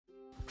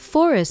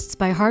Forests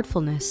by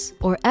Heartfulness,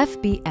 or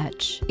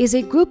FBH, is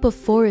a group of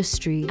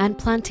forestry and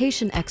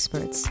plantation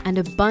experts and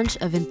a bunch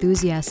of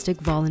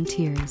enthusiastic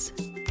volunteers.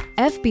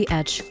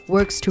 FBH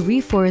works to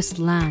reforest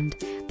land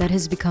that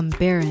has become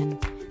barren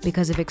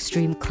because of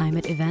extreme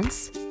climate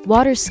events,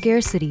 water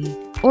scarcity,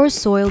 or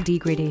soil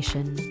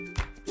degradation.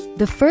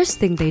 The first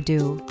thing they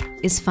do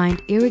is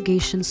find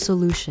irrigation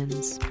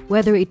solutions,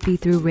 whether it be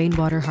through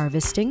rainwater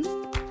harvesting,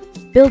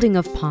 building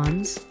of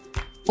ponds,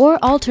 or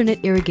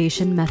alternate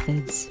irrigation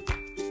methods.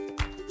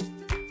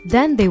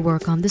 Then they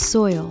work on the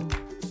soil.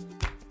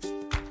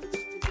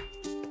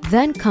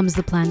 Then comes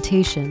the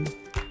plantation,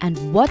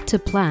 and what to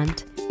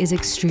plant is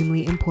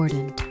extremely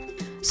important.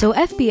 So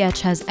FBH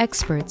has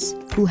experts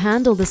who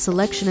handle the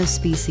selection of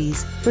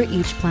species for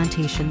each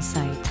plantation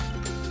site.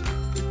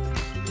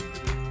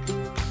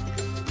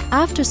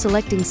 After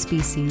selecting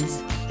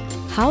species,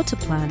 how to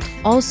plant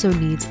also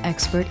needs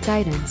expert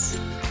guidance.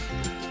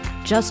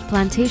 Just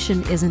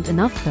plantation isn't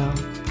enough though.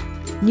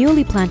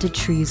 Newly planted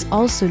trees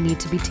also need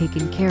to be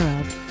taken care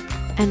of,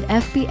 and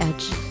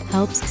FBH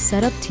helps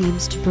set up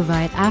teams to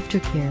provide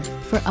aftercare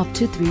for up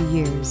to 3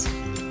 years.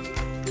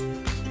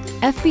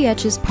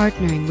 FBH is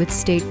partnering with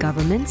state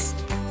governments,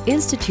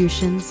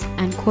 institutions,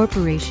 and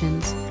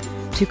corporations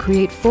to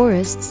create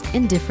forests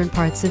in different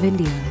parts of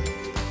India.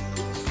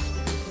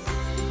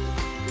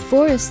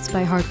 Forests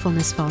by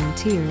Heartfulness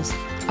volunteers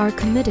are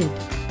committed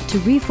to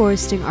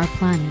reforesting our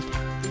planet,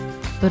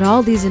 but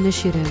all these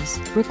initiatives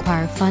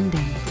require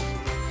funding.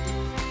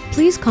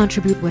 Please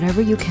contribute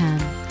whatever you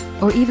can,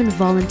 or even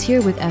volunteer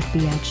with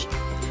FBH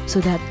so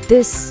that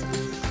this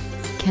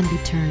can be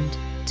turned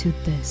to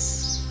this.